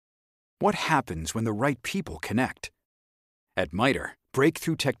What happens when the right people connect? At MITRE,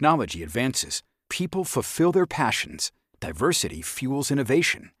 breakthrough technology advances, people fulfill their passions, diversity fuels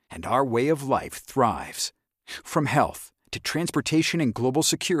innovation, and our way of life thrives. From health to transportation and global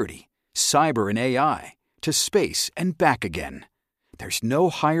security, cyber and AI, to space and back again, there's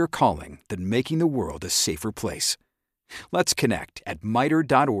no higher calling than making the world a safer place. Let's connect at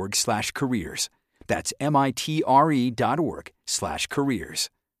mitre.org/careers. That's mitre.org/careers.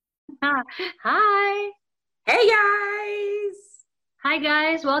 Hi. Hey guys. Hi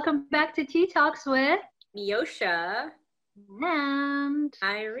guys. Welcome back to Tea Talks with Yosha and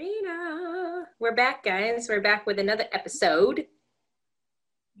Irina. We're back, guys. We're back with another episode.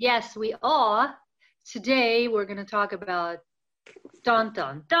 Yes, we are. Today we're going to talk about dun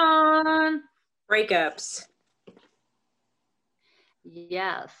dun dun Breakups.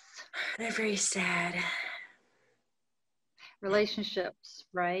 Yes. They're very sad. Relationships,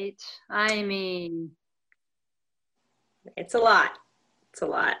 right? I mean, it's a lot. It's a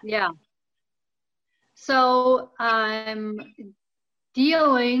lot. Yeah. So I'm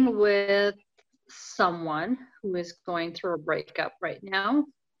dealing with someone who is going through a breakup right now,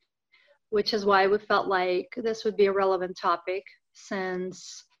 which is why we felt like this would be a relevant topic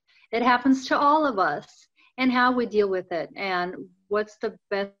since it happens to all of us, and how we deal with it and what's the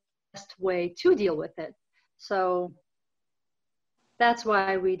best way to deal with it. So that's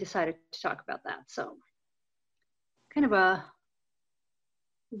why we decided to talk about that. So kind of a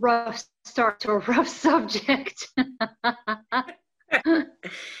rough start to a rough subject. Yeah,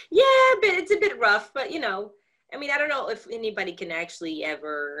 but it's a bit rough, but I don't know if anybody can actually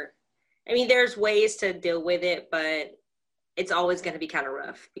ever, there's ways to deal with it, but it's always going to be kind of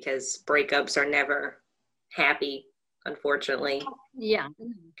rough because breakups are never happy, unfortunately. Yeah.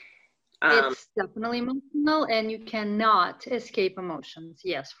 It's definitely emotional, and you cannot escape emotions.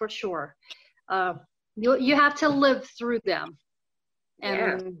 Yes, for sure. You have to live through them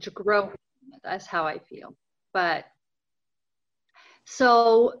and to grow. That's how I feel. But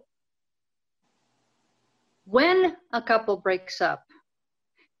so when a couple breaks up,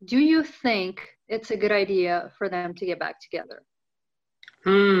 do you think it's a good idea for them to get back together?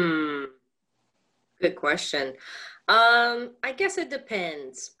 Good question. I guess it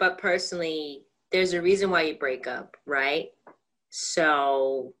depends, but personally, there's a reason why you break up, right?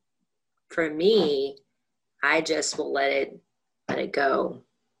 So for me, I just will let it go.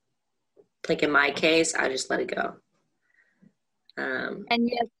 Like in my case, I just let it go. And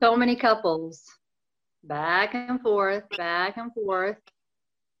yet so many couples, back and forth,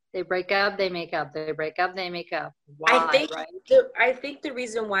 they break up, they make up, they break up, they make up. Why, I think the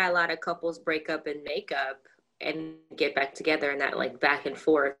reason why a lot of couples break up and make up and get back together and that like back and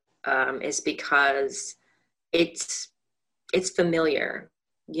forth is because it's familiar.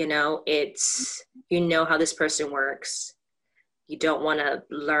 It's how this person works. You don't want to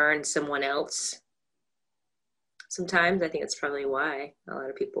learn someone else. Sometimes I think that's probably why a lot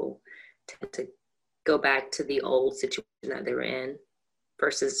of people tend to go back to the old situation that they were in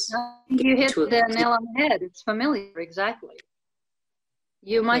versus. You hit the nail on the head. It's familiar, exactly.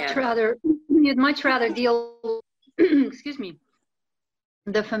 You'd much rather deal, excuse me,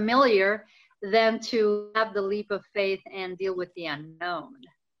 the familiar than to have the leap of faith and deal with the unknown.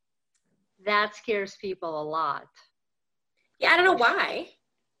 That scares people a lot. Yeah, I don't know why.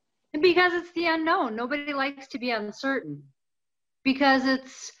 Because it's the unknown. Nobody likes to be uncertain. Because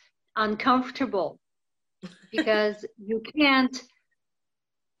it's uncomfortable. Because you can't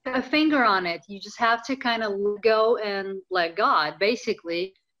put a finger on it. You just have to kind of go and let God,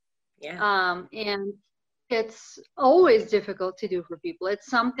 basically. Yeah. And it's always difficult to do for people.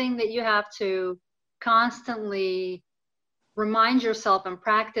 It's something that you have to constantly remind yourself and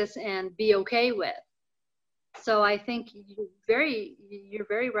practice and be okay with. So I think you're very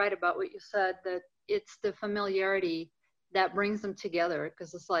right about what you said, that it's the familiarity that brings them together,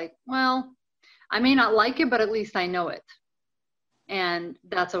 because it's like, well, I may not like it, but at least I know it. And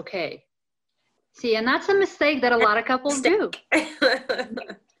that's okay. See, and that's a mistake that a lot of couples do.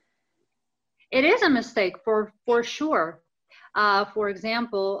 It is a mistake for sure. For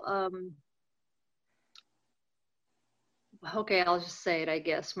example, okay, I'll just say it, I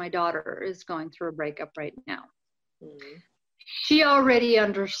guess. My daughter is going through a breakup right now. Mm-hmm. She already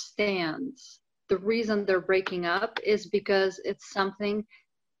understands the reason they're breaking up is because it's something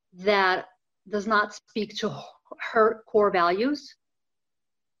that does not speak to her core values,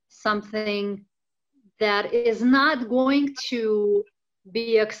 something that is not going to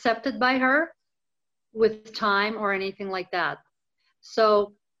be accepted by her with time or anything like that.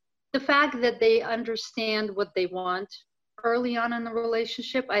 So the fact that they understand what they want early on in the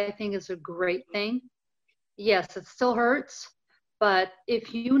relationship, I think is a great thing. Yes, it still hurts, but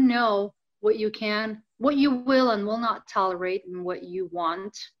if you know what you can, what you will and will not tolerate, and what you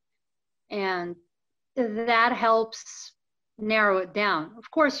want, and that helps narrow it down. Of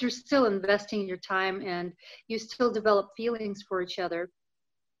course, you're still investing your time and you still develop feelings for each other.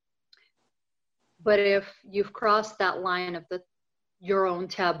 But if you've crossed that line of your own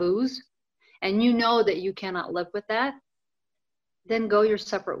taboos and you know that you cannot live with that, then go your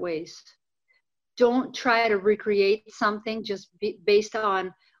separate ways. Don't try to recreate something just based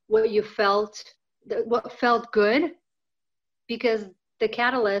on what you felt, what felt good, because the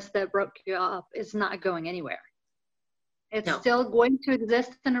catalyst that broke you up is not going anywhere. It's still going to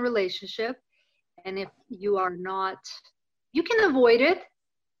exist in a relationship. And if you are not, you can avoid it,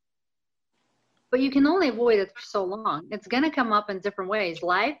 but you can only avoid it for so long. It's going to come up in different ways.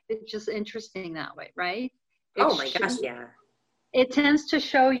 Life is just interesting that way, right? Oh my gosh, yeah. It tends to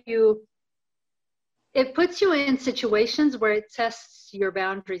show you, it puts you in situations where it tests your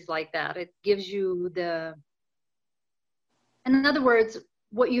boundaries like that. It gives you in other words,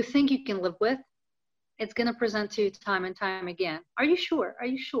 what you think you can live with, it's going to present to you time and time again. Are you sure? Are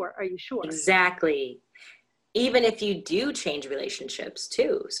you sure? Are you sure? Exactly. Even if you do change relationships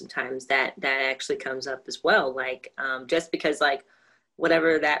too, sometimes that actually comes up as well. Like, just because like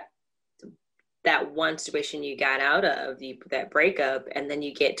whatever that one situation you got out of, that breakup, and then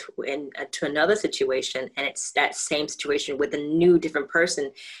you get to another situation and it's that same situation with a new different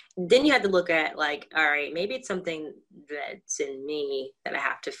person, then you have to look at like, all right, maybe it's something that's in me that I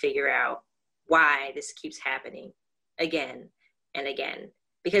have to figure out why this keeps happening again and again.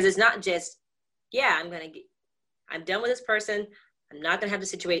 Because it's not just, yeah, I'm done with this person, I'm not gonna have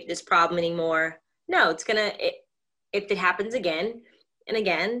this problem anymore. No, if it happens again and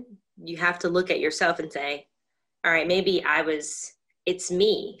again, you have to look at yourself and say, all right, maybe it's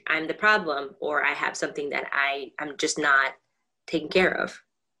me, I'm the problem, or I have something that I'm just not taking care of.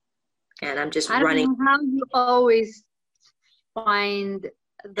 And I'm just running. I don't know how you always find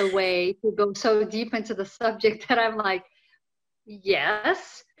the way to go so deep into the subject that I'm like,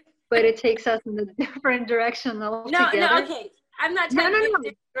 yes, but it takes us in a different direction altogether. No, okay. I'm not trying to go in a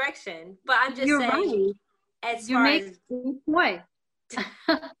different direction, but I'm just saying, right. As you far make as a good point.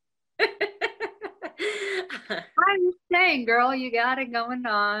 I'm saying, girl, you got it going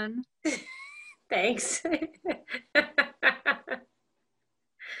on. Thanks. I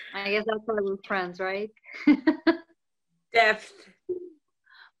guess that's why we're friends, right? Depth.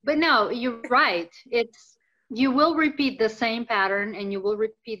 But no, you're right. You will repeat the same pattern and you will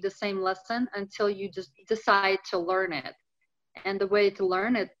repeat the same lesson until you just decide to learn it. And the way to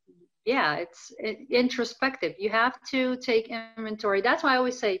learn it, it's introspective. You have to take inventory. That's why I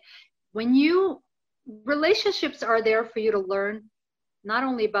always say, relationships are there for you to learn not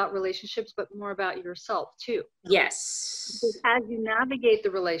only about relationships, but more about yourself too. Yes. Because as you navigate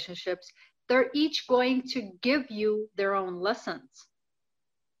the relationships, they're each going to give you their own lessons.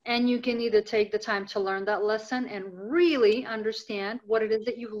 And you can either take the time to learn that lesson and really understand what it is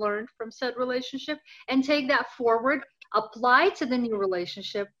that you've learned from said relationship and take that forward, apply to the new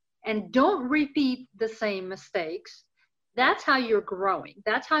relationship, and don't repeat the same mistakes. That's how you're growing.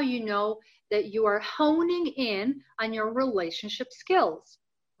 That's how you know that you are honing in on your relationship skills.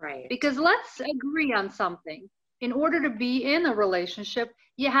 Right. Because let's agree on something. In order to be in a relationship,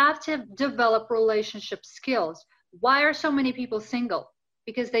 you have to develop relationship skills. Why are so many people single?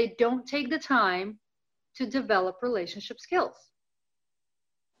 Because they don't take the time to develop relationship skills.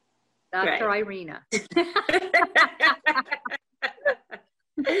 Dr. Right. Irina. You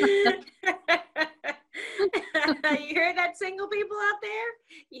hear that, single people out there?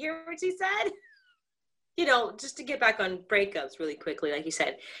 You hear what she said? Just to get back on breakups really quickly, like you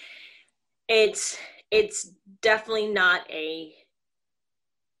said, it's definitely not a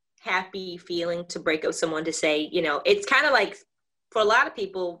happy feeling to break up with someone, to say, it's kind of like, for a lot of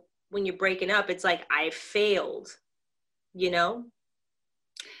people, when you're breaking up, it's like, I failed, You're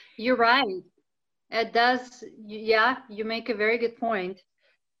right. It does. Yeah, you make a very good point.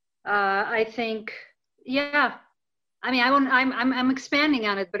 I think, I mean, I'm expanding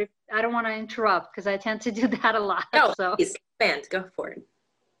on it, but I don't want to interrupt because I tend to do that a lot. No, so please expand. Go for it.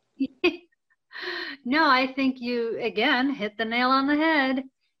 No, I think you, again, hit the nail on the head.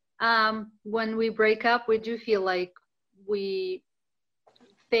 When we break up, we do feel like we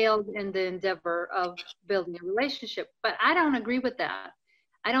failed in the endeavor of building a relationship. But I don't agree with that.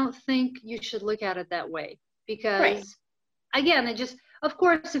 I don't think you should look at it that way because, again, of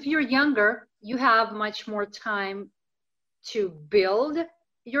course, if you're younger, you have much more time to build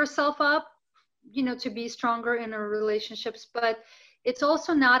yourself up to be stronger in our relationships. But it's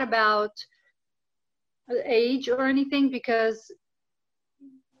also not about age or anything, because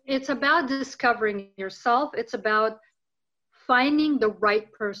it's about discovering yourself. It's about finding the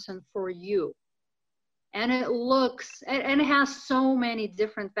right person for you. And it has so many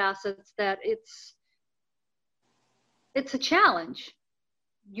different facets that it's a challenge.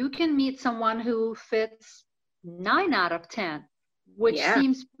 You can meet someone who fits 9 out of 10, which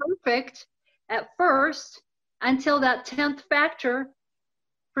seems perfect at first, until that 10th factor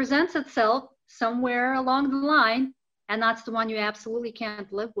presents itself somewhere along the line, and that's the one you absolutely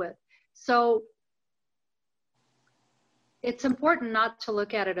can't live with. So it's important not to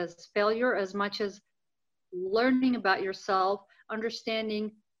look at it as failure as much as learning about yourself,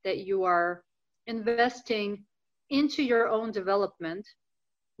 understanding that you are investing into your own development.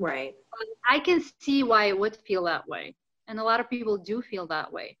 Right. I can see why it would feel that way. And a lot of people do feel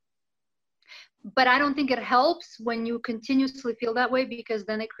that way. But I don't think it helps when you continuously feel that way, because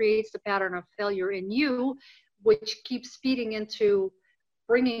then it creates the pattern of failure in you, which keeps feeding into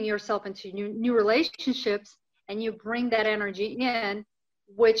bringing yourself into new relationships, and you bring that energy in,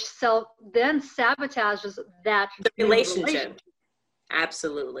 which then sabotages that relationship.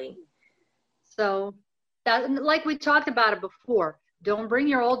 Absolutely. So that, like we talked about it before, don't bring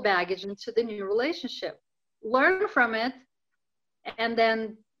your old baggage into the new relationship. Learn from it, and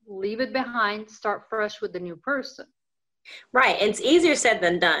then leave it behind, start fresh with the new person. Right. And it's easier said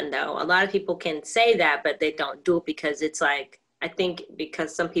than done, though. A lot of people can say that, but they don't do it, because it's like, I think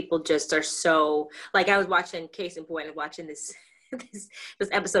because some people just are so, like, I was watching, case in point, watching this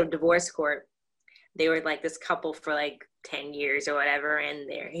episode of Divorce Court. They were like this couple for like 10 years or whatever. And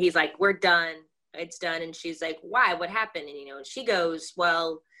he's like, we're done. It's done. And she's like, why? What happened? And, she goes,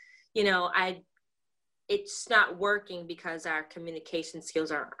 well, it's not working because our communication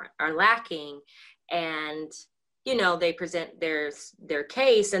skills are lacking. And, they present their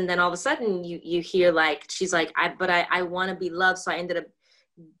case. And then all of a sudden you hear, like, she's like, I want to be loved. So I ended up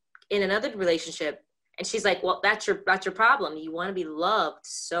in another relationship. And she's like, well, that's your problem. You want to be loved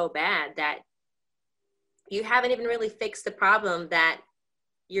so bad that you haven't even really fixed the problem that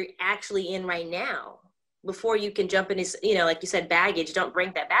you're actually in right now. Before you can jump in his, like you said, baggage, don't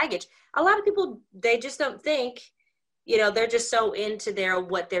bring that baggage. A lot of people, they just don't think, they're just so into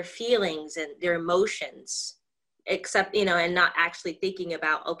what their feelings and their emotions, except, and not actually thinking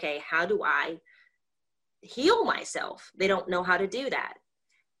about, okay, how do I heal myself? They don't know how to do that.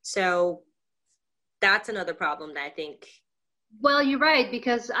 So that's another problem that I think. Well, you're right,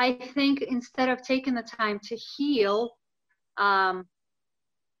 because I think instead of taking the time to heal,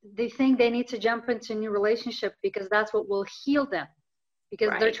 they think they need to jump into a new relationship because that's what will heal them.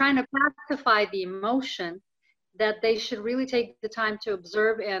 Because they're trying to pacify the emotion that they should really take the time to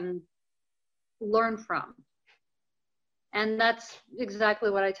observe and learn from. And that's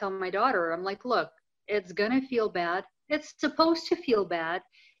exactly what I tell my daughter. I'm like, look, it's going to feel bad. It's supposed to feel bad.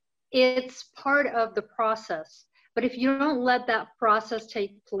 It's part of the process. But if you don't let that process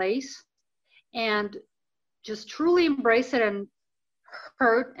take place and just truly embrace it and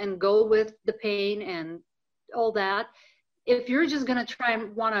hurt and go with the pain and all that, if you're just going to try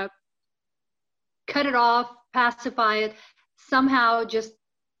and want to cut it off, pacify it, somehow just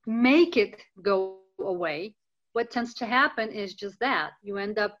make it go away, what tends to happen is just that. You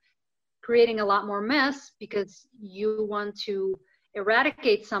end up creating a lot more mess because you want to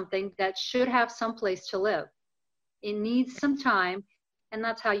eradicate something that should have some place to live. It needs some time, and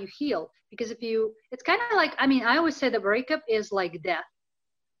that's how you heal. Because it's kind of like, I always say the breakup is like death.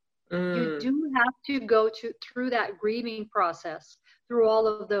 You do have to go through that grieving process, through all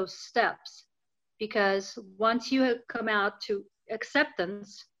of those steps. Because once you come out to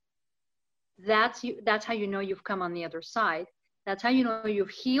acceptance, that's how you know you've come on the other side. That's how you know you've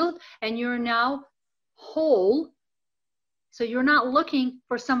healed and you're now whole. So you're not looking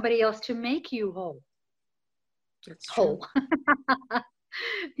for somebody else to make you whole. That's whole.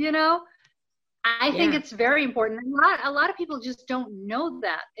 I think it's very important. A lot of people just don't know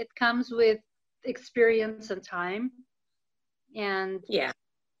that. It comes with experience and time. And yeah.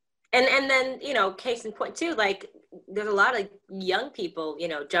 And then, case in point too, like there's a lot of young people,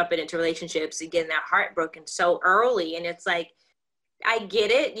 jumping into relationships and getting that heart broken so early. And it's like, I get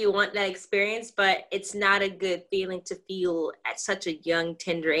it. You want that experience, but it's not a good feeling to feel at such a young,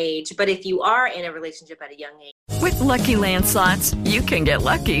 tender age. But if you are in a relationship at a young age. With Lucky Land Slots, you can get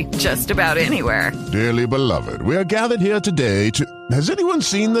lucky just about anywhere. Dearly beloved, we are gathered here today to... Has anyone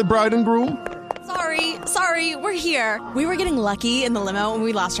seen the bride and groom? Sorry, we're here. We were getting lucky in the limo and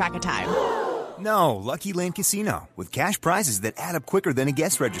we lost track of time. No, Lucky Land Casino, with cash prizes that add up quicker than a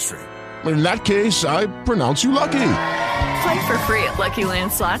guest registry. in that case, I pronounce you lucky. Play for free at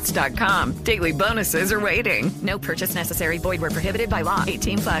LuckyLandSlots.com. Daily bonuses are waiting. No purchase necessary. Void where prohibited by law.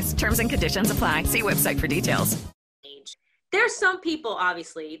 18 plus. Terms and conditions apply. See website for details. There's some people,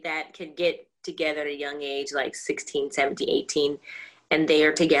 obviously, that can get together at a young age, like 16, 17, 18, and they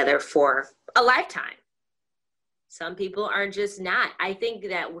are together for a lifetime. Some people are just not. I think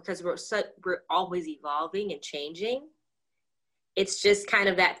that because we're always evolving and changing, it's just kind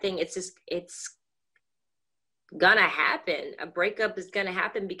of that thing. It's gonna happen. A breakup is gonna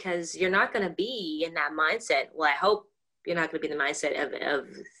happen because you're not gonna be in that mindset. Well, I hope you're not gonna be in the mindset of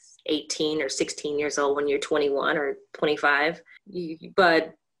 18 or 16 years old when you're 21 or 25.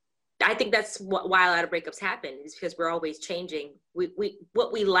 But I think that's why a lot of breakups happen, is because we're always changing.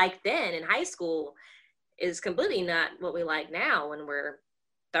 What we liked then in high school is completely not what we like now when we're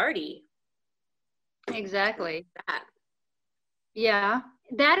 30. Exactly. Yeah,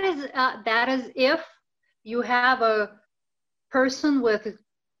 that is if you have a person with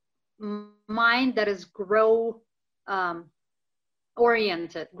mind that is growth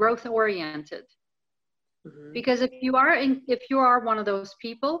oriented. Mm-hmm. Because if you are one of those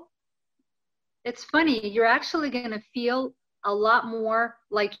people, it's funny, you're actually going to feel a lot more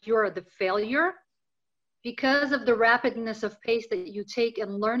like you're the failure because of the rapidness of pace that you take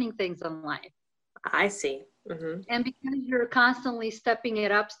in learning things in life. I see. Mm-hmm. And because you're constantly stepping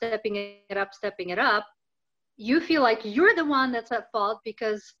it up, you feel like you're the one that's at fault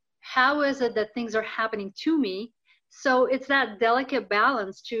because how is it that things are happening to me? So it's that delicate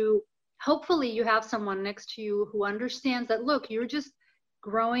balance to hopefully you have someone next to you who understands that, look, you're just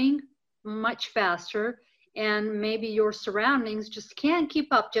growing much faster and maybe your surroundings just can't keep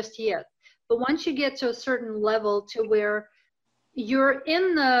up just yet. But once you get to a certain level to where you're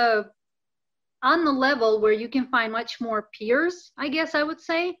on the level where you can find much more peers, I guess I would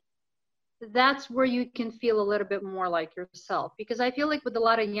say, that's where you can feel a little bit more like yourself. Because I feel like with a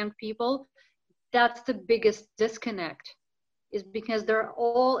lot of young people, that's the biggest disconnect, is because they're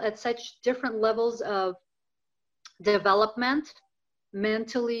all at such different levels of development,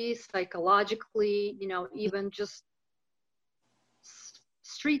 mentally, psychologically, even just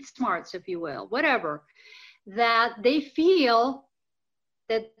street smarts, if you will, whatever, that they feel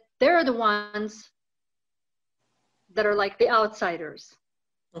that they're the ones that are like the outsiders.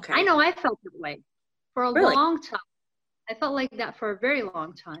 Okay. I know I felt that way for a Really? long time. I felt like that for a very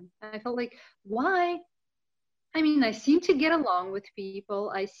long time. I felt like, why? I mean, I seem to get along with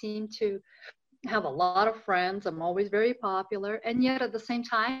people. I seem to have a lot of friends. I'm always very popular. And yet at the same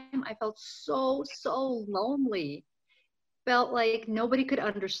time, I felt so lonely. Felt like nobody could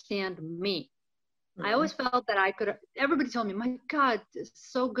understand me. Mm-hmm. I always felt that everybody told me, my God, it's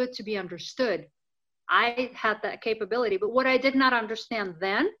so good to be understood. I had that capability. But what I did not understand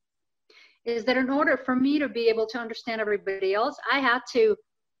then is that in order for me to be able to understand everybody else, I had to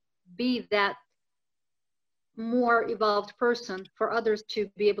be that more evolved person for others to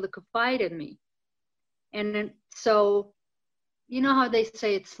be able to confide in me. And then, so, you know how they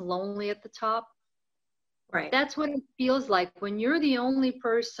say it's lonely at the top? Right. That's what it feels like when you're the only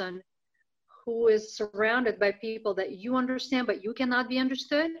person who is surrounded by people that you understand, but you cannot be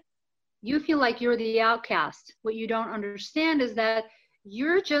understood. You feel like you're the outcast. What you don't understand is that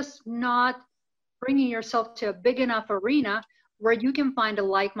you're just not bringing yourself to a big enough arena where you can find a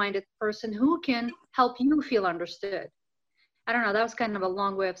like-minded person who can help you feel understood. I don't know, that was kind of a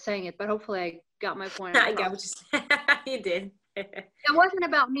long way of saying it, but hopefully I got my point. I got what you said. You did. It wasn't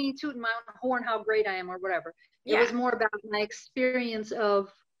about me tooting my own horn, how great I am or whatever. It was more about my experience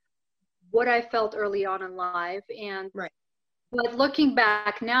of what I felt early on in life. And right. But looking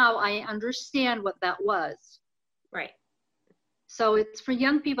back now, I understand what that was. Right. So it's for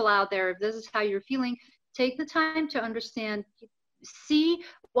young people out there, if this is how you're feeling, take the time to understand, see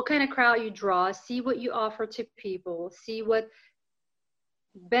what kind of crowd you draw, see what you offer to people, see what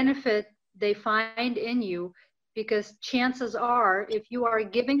benefit they find in you, because chances are, if you are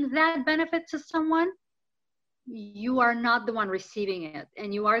giving that benefit to someone, you are not the one receiving it,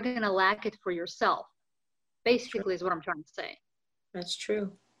 and you are going to lack it for yourself. Basically is what I'm trying to say. That's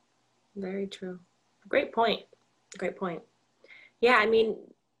true. Very true. Great point. Great point. Yeah, I mean,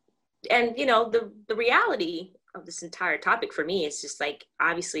 and the reality of this entire topic for me is just like,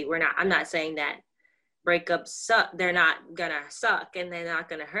 obviously I'm not saying that breakups suck. They're not gonna suck and they're not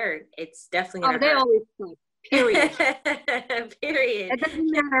gonna hurt. It's definitely gonna hurt. They always suck. Period. Period. It doesn't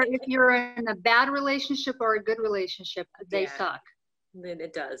matter if you're in a bad relationship or a good relationship, they suck.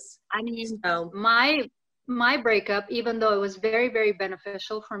 It does. I mean, my breakup, even though it was very, very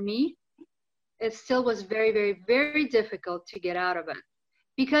beneficial for me, it still was very, very, very difficult to get out of it.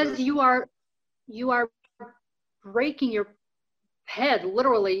 because you are breaking your head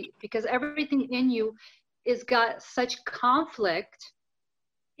literally, because everything in you is got such conflict.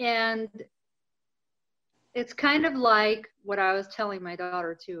 And it's kind of like what I was telling my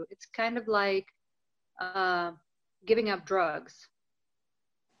daughter too. It's kind of like giving up drugs.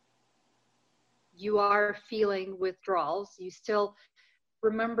 You are feeling withdrawals. You still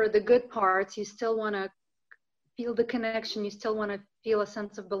remember the good parts. You still want to feel the connection. You still want to feel a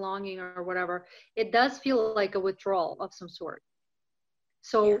sense of belonging or whatever. It does feel like a withdrawal of some sort.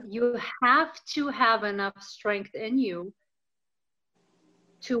 So you have to have enough strength in you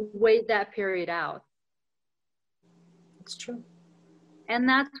to wait that period out. It's true. And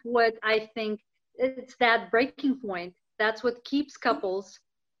that's what I think, it's that breaking point. That's what keeps couples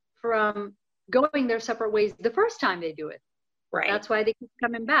from going their separate ways the first time they do it. Right. That's why they keep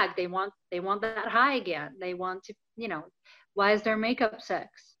coming back. They want that high again. They want to, why is there makeup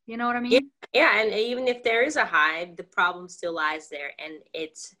sex? You know what I mean? Yeah. And even if there is a high, the problem still lies there. And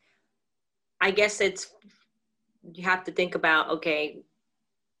I guess you have to think about, okay,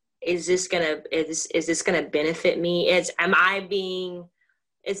 is this gonna benefit me? Is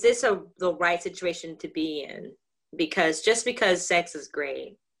this the right situation to be in? Because just because sex is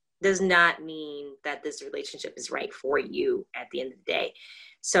great does not mean that this relationship is right for you at the end of the day.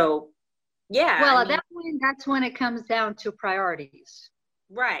 So, yeah. Well, at that point, that's when it comes down to priorities.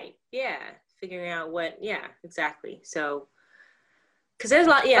 Right. Yeah. Figuring out exactly. So, because there's a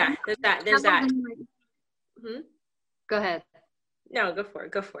lot. Yeah. There's that. Go ahead. No, go for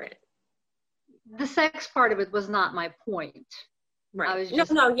it. The sex part of it was not my point. Right.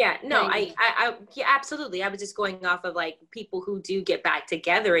 I absolutely. I was just going off of like people who do get back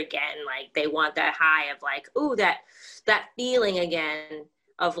together again. Like they want that high of like, ooh, that feeling again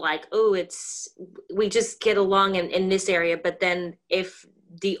of like, ooh, we just get along in this area. But then if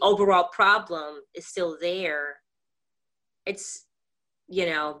the overall problem is still there, it's,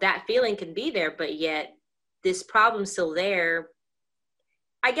 that feeling can be there, but yet this problem's still there.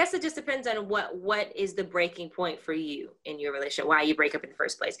 I guess it just depends on what is the breaking point for you in your relationship, why you break up in the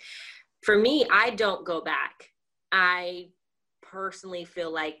first place. For me, I don't go back. I personally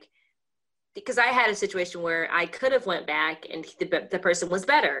feel like, because I had a situation where I could have went back and the person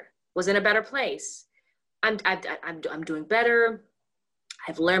was in a better place. I'm doing better.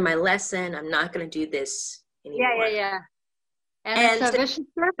 I've learned my lesson. I'm not going to do this anymore. Yeah. And it's a vicious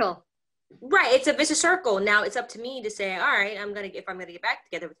circle. Right. It's a vicious circle. Now it's up to me to say, all right, if I'm going to get back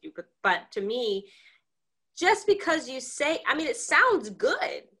together with you. But to me, just because you say, it sounds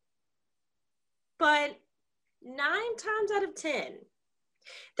good, but 9 times out of 10,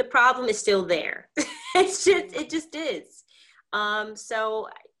 the problem is still there. It just is. So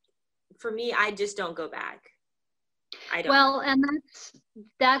for me, I just don't go back. I don't. Well, and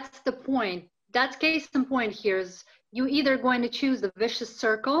that's the point. That's case in point here is you either going to choose the vicious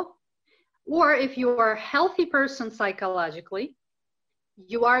circle, or if you are a healthy person psychologically,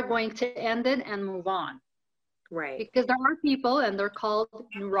 you are going to end it and move on. Right. Because there are people, and they're called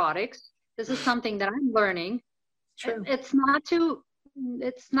neurotics. This is something that I'm learning. True. It's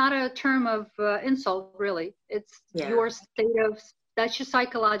not a term of insult, really. It's your that's your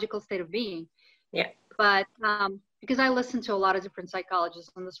psychological state of being. Yeah. But because I listen to a lot of different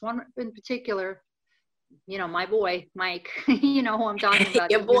psychologists, and this one in particular, my boy, Mike, who I'm talking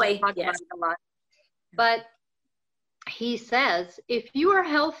about. Your boy, about yes. it a lot. But he says, if you are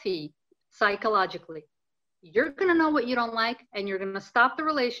healthy psychologically, you're going to know what you don't like, and you're going to stop the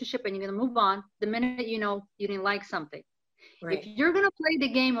relationship, and you're going to move on the minute you know you didn't like something. Right. If you're going to play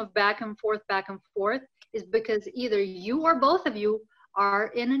the game of back and forth, is because either you or both of you are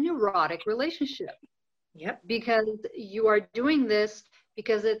in a neurotic relationship. Yep. Because you are doing this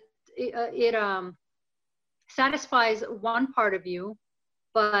because it satisfies one part of you,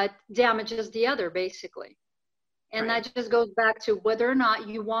 but damages the other, basically. And right. That just goes back to whether or not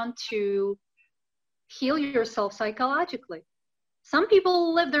you want to heal yourself psychologically. Some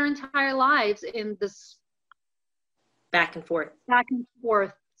people live their entire lives in this back and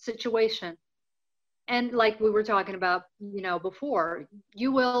forth situation. And like we were talking about, before,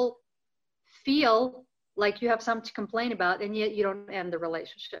 you will feel like you have something to complain about, and yet you don't end the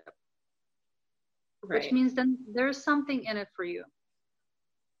relationship. Right. Which means then there's something in it for you.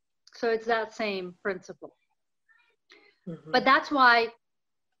 So it's that same principle. Mm-hmm. But that's why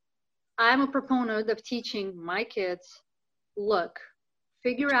I'm a proponent of teaching my kids, look,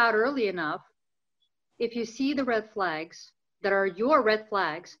 figure out early enough, if you see the red flags that are your red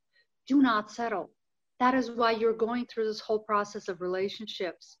flags, do not settle. That is why you're going through this whole process of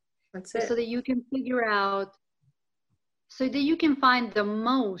relationships. That's it. So that you can figure out so that you can find the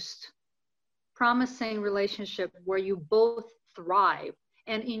most promising relationship where you both thrive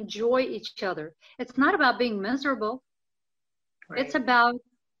and enjoy each other. It's not about being miserable. Right. It's about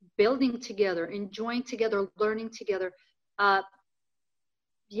building together, enjoying together, learning together.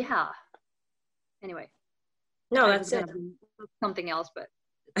 Yeah. Anyway. No, that's it. Something else, but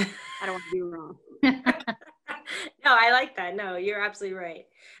I don't want to be wrong. No, I like that. No, you're absolutely right.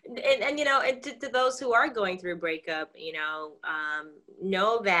 And you know, and to those who are going through a breakup, you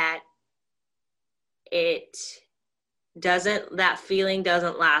know that that feeling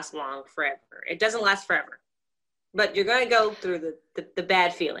doesn't last long forever. It doesn't last forever, but you're going to go through the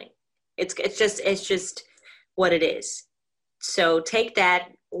bad feeling. It's just what it is. So take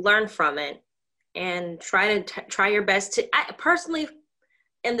that, learn from it, and try your best to. I personally,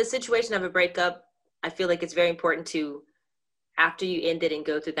 in the situation of a breakup, I feel like it's very important to, after you end it and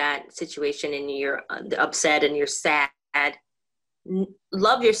go through that situation and you're upset and you're sad,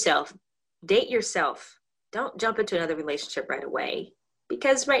 love yourself, date yourself. Don't jump into another relationship right away,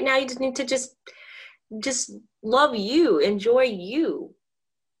 because right now you just need to just love you, enjoy you,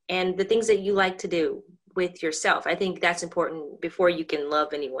 and the things that you like to do with yourself. I think that's important before you can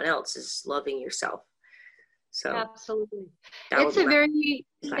love anyone else, is loving yourself. So absolutely. It's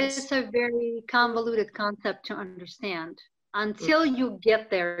a very convoluted concept to understand until you get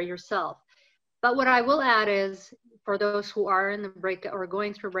there yourself. But what I will add is, for those who are in the breakup or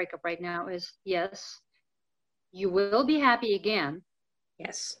going through a breakup right now, is yes, you will be happy again.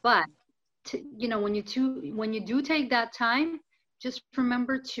 Yes. But when you do take that time, just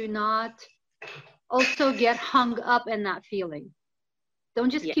remember to not also get hung up in that feeling. Don't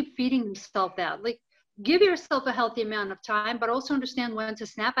just keep feeding yourself that. Like, give yourself a healthy amount of time, but also understand when to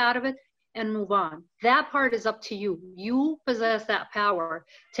snap out of it and move on. That part is up to you. You possess that power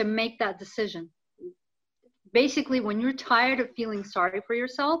to make that decision. Basically, when you're tired of feeling sorry for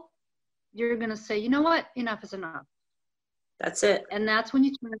yourself, you're going to say, you know what? Enough is enough. That's it. And that's when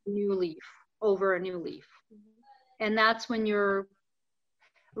you turn a new leaf over a new leaf. And that's when you're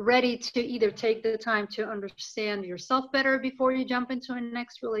ready to either take the time to understand yourself better before you jump into a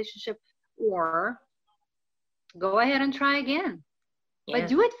next relationship, or go ahead and try again. Yeah. But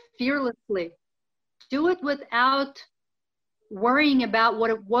do it fearlessly. Do it without worrying about what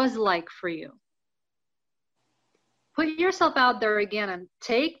it was like for you. Put yourself out there again and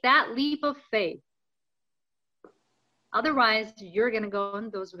take that leap of faith. Otherwise, you're going to go in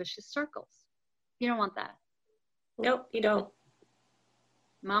those vicious circles. You don't want that. Nope, you don't.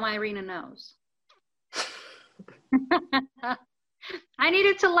 Mama Irina knows. I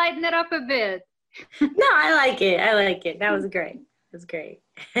needed to lighten it up a bit. No, I like it. That was great. That's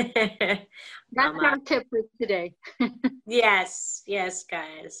our tip for today. Yes,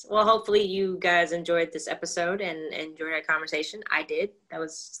 guys. Well, hopefully you guys enjoyed this episode and enjoyed our conversation. I did. That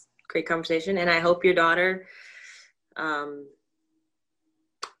was a great conversation. And I hope your daughter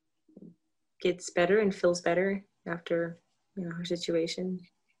gets better and feels better after her situation.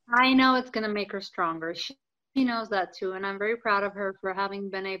 I know it's going to make her stronger. She knows that too, and I'm very proud of her for having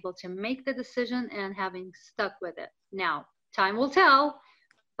been able to make the decision and having stuck with it. Now, time will tell,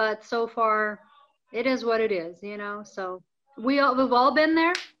 but so far, it is what it is, So we've all been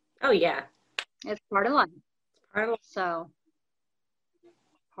there. Oh yeah, it's part of life. So,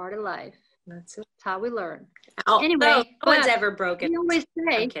 part of life. That's it. It's how we learn. Oh, anyway, no one's ever broken. We always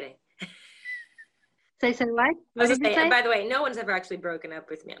say. I'm kidding. Say what? I was going to say, by the way, no one's ever actually broken up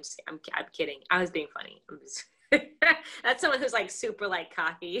with me. I'm kidding. I was being funny. That's someone who's like super like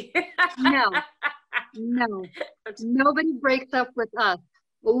cocky. No. Nobody breaks up with us.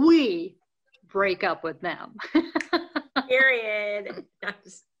 We break up with them. Period.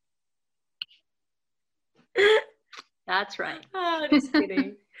 That's right. Oh, just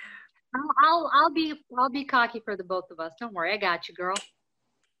kidding. I'll be cocky for the both of us. Don't worry, I got you, girl.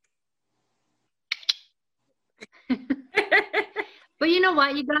 But you know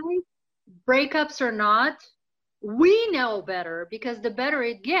what, you guys? Breakups or not, we know better, because the better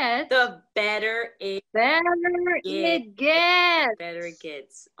it gets, the better it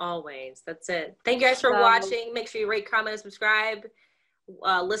gets. Always. That's it. Thank you guys for watching. Make sure you rate, comment, and subscribe.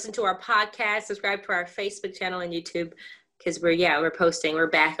 Listen to our podcast. Subscribe to our Facebook channel and YouTube, because we're posting. We're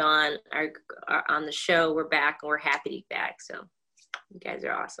back on on the show. We're back, and we're happy to be back. So you guys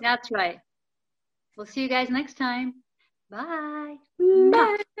are awesome. That's right. We'll see you guys next time. Bye.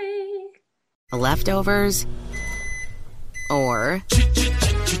 Bye. Leftovers or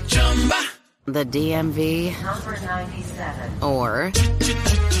the DMV number 97 or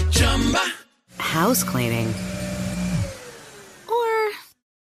house cleaning or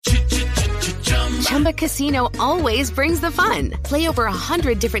Chumba Chumba Casino always brings the fun. Play over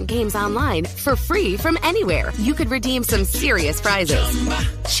 100 different games online for free from anywhere. You could redeem some serious prizes.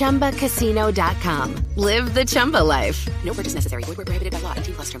 ChumbaCasino.com. Live the Chumba life. No purchase necessary. Void where prohibited by law.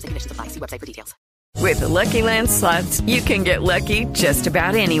 18+ terms and conditions apply. See website for details. With the Lucky Land Slots, you can get lucky just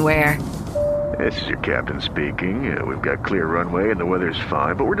about anywhere. This is your captain speaking. We've got clear runway and the weather's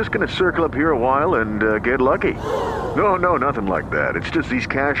fine, but we're just going to circle up here a while and get lucky. No, nothing like that. It's just these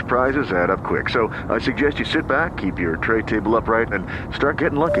cash prizes add up quick. So I suggest you sit back, keep your tray table upright, and start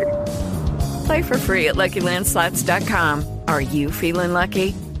getting lucky. Play for free at LuckyLandSlots.com. Are you feeling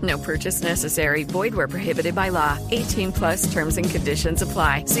lucky? No purchase necessary. Void where prohibited by law. 18+ terms and conditions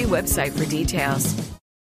apply. See website for details.